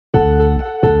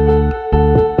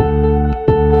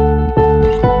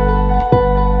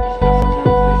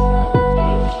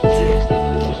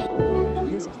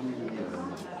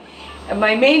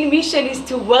My main mission is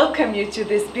to welcome you to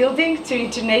this building, to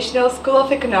International School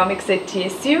of Economics at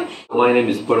TSU. My name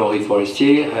is Paul-Henri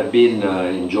Forestier. I've been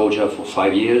in Georgia for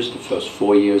 5 years. The first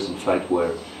 4 years, in fact,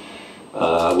 were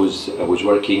I was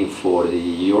working for the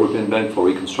European Bank for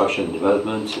Reconstruction and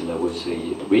Development, and I was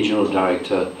the regional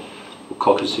director for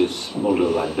Caucasus,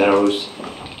 Moldova, and Belarus,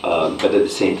 but at the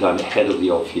same time head of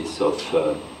the office of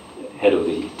head of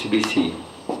the Tbilisi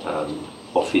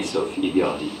office of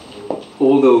EBRD.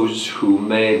 All those who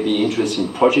may be interested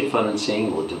in project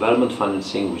financing or development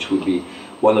financing, which would be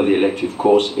one of the elective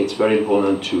course, it's very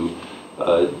important to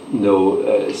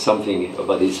know something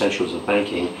about the essentials of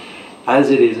banking, as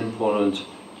it is important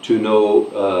to know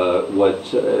what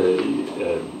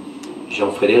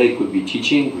Jean-Frédéric would be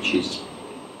teaching, which is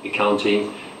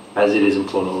accounting, as it is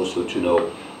important also to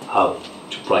know how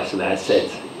to price an asset.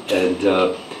 And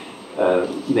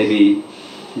maybe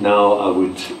now I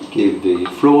would give the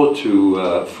floor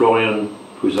to Florian,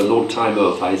 who's an old-timer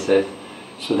of ISET,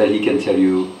 so that he can tell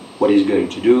you what he's going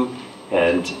to do,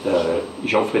 and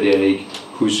Jean-Frédéric,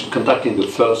 who's conducting the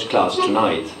first class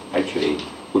tonight, actually,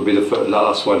 will be the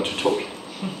last one to talk.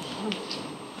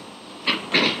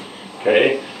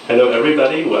 Okay, hello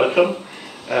everybody, welcome.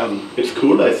 It's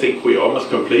cool, I think we're almost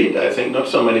complete. I think not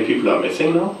so many people are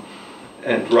missing now.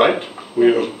 And right,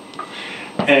 well,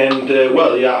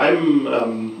 yeah,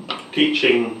 I'm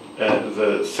teaching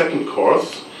the second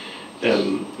course,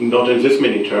 not in this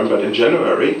mini term, but in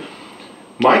January.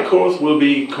 My course will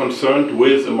be concerned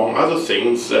with, among other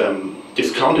things,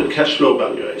 discounted cash flow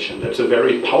valuation. That's a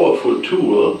very powerful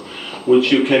tool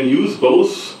which you can use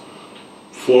both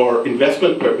for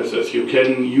investment purposes. You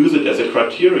can use it as a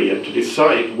criterion to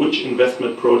decide which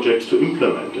investment projects to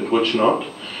implement and which not.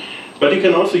 But you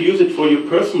can also use it for your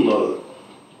personal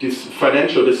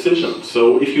financial decisions.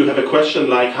 So if you have a question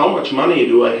like, how much money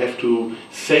do I have to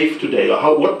save today,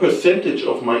 or what percentage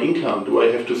of my income do I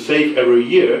have to save every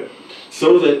year,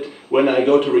 so that when I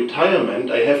go to retirement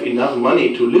I have enough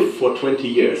money to live for 20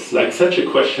 years, like such a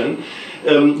question,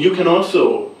 you can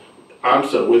also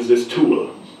answer with this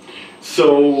tool.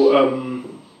 So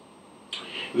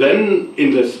then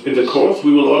in the course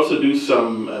we will also do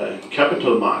some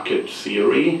capital market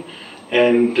theory.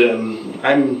 And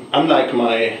I'm, unlike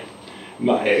my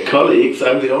colleagues,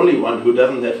 I'm the only one who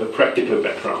doesn't have a practical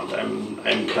background.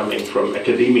 I'm coming from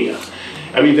academia.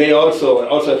 I mean, they also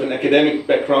have an academic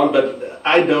background, but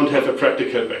I don't have a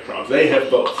practical background. They have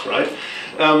both, right?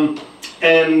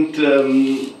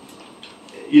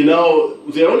 You know,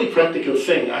 the only practical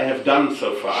thing I have done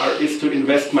so far is to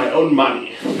invest my own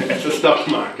money at the stock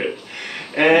market.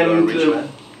 And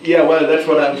yeah, well, that's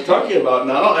what I'm talking about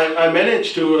now. I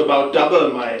managed to about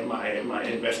double my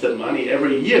invested money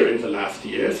every year in the last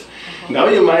years. Now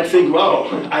you might think, wow,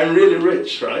 I'm really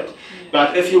rich, right?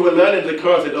 But as you will learn in the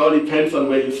course, it all depends on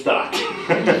where you start.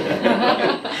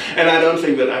 And I don't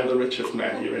think that I'm the richest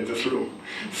man here in this room.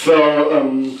 So,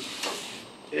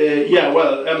 yeah,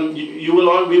 well,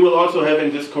 we will also have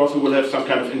in this course, we will have some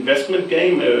kind of investment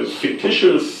game, a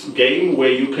fictitious game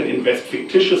where you can invest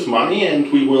fictitious money,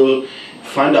 and we will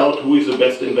find out who is the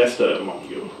best investor among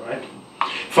you, right?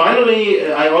 Finally,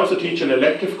 I also teach an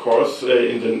elective course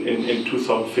in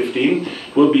 2015.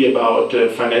 It will be about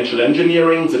financial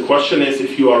engineering. The question is,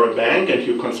 if you are a bank and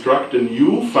you construct a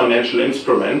new financial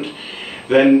instrument,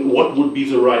 then what would be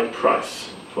the right price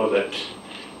for that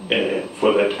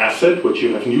asset which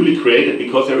you have newly created,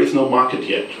 because there is no market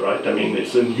yet, right? I mean,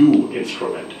 it's a new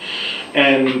instrument.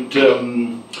 And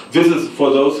this is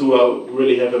for those who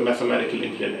really have a mathematical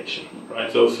inclination,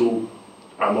 right? Those who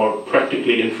are more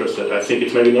practically interested. I think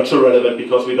it's maybe not so relevant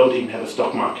because we don't even have a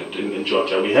stock market in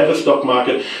Georgia. We have a stock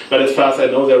market, but as far as I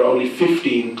know, there are only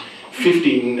 15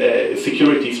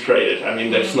 securities traded. I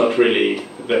mean, that's not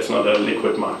a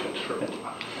liquid market, right?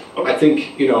 Okay. I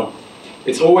think, you know,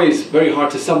 it's always very hard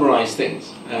to summarize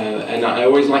things, and I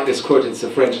always like this quote. It's a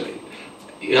French.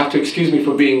 You have to excuse me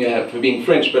for being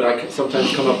French, but I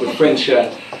sometimes come up with French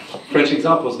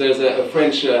examples. There's a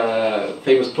French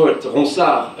famous poet,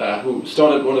 Ronsard, who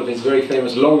started one of his very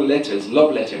famous long letters,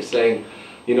 love letters, saying,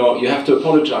 you know, you have to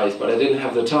apologize, but I didn't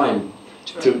have the time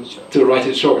to write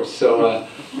it short. So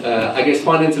I guess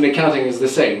finance and accounting is the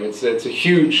same. It's a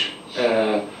huge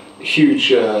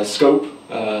scope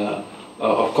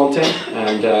of content,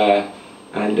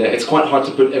 and it's quite hard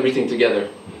to put everything together.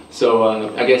 So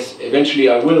I guess eventually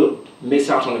I will miss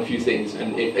out on a few things,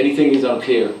 and if anything is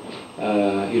unclear,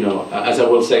 you know, as I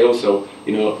will say also,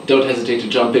 you know, don't hesitate to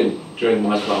jump in during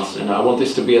my class, and I want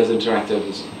this to be as interactive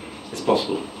as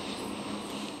possible.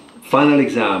 Final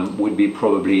exam would be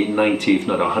probably 90, if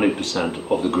not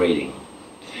 100% of the grading.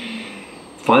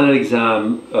 Final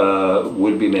exam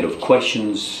will be made of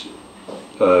questions.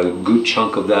 A good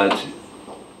chunk of that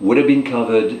would have been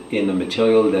covered in the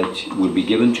material that will be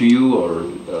given to you or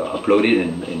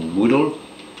uploaded in Moodle,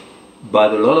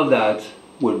 but a lot of that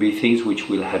will be things which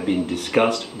will have been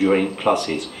discussed during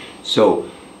classes. So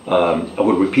I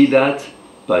will repeat that,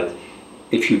 but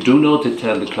if you do not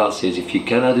attend the classes, if you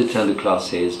cannot attend the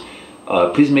classes,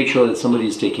 please make sure that somebody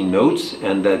is taking notes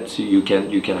and that you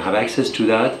can have access to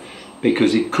that,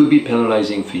 because it could be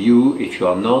penalizing for you if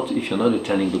you're not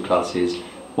attending the classes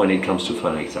when it comes to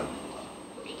final exam.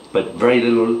 But very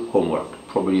little homework,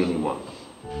 probably only one.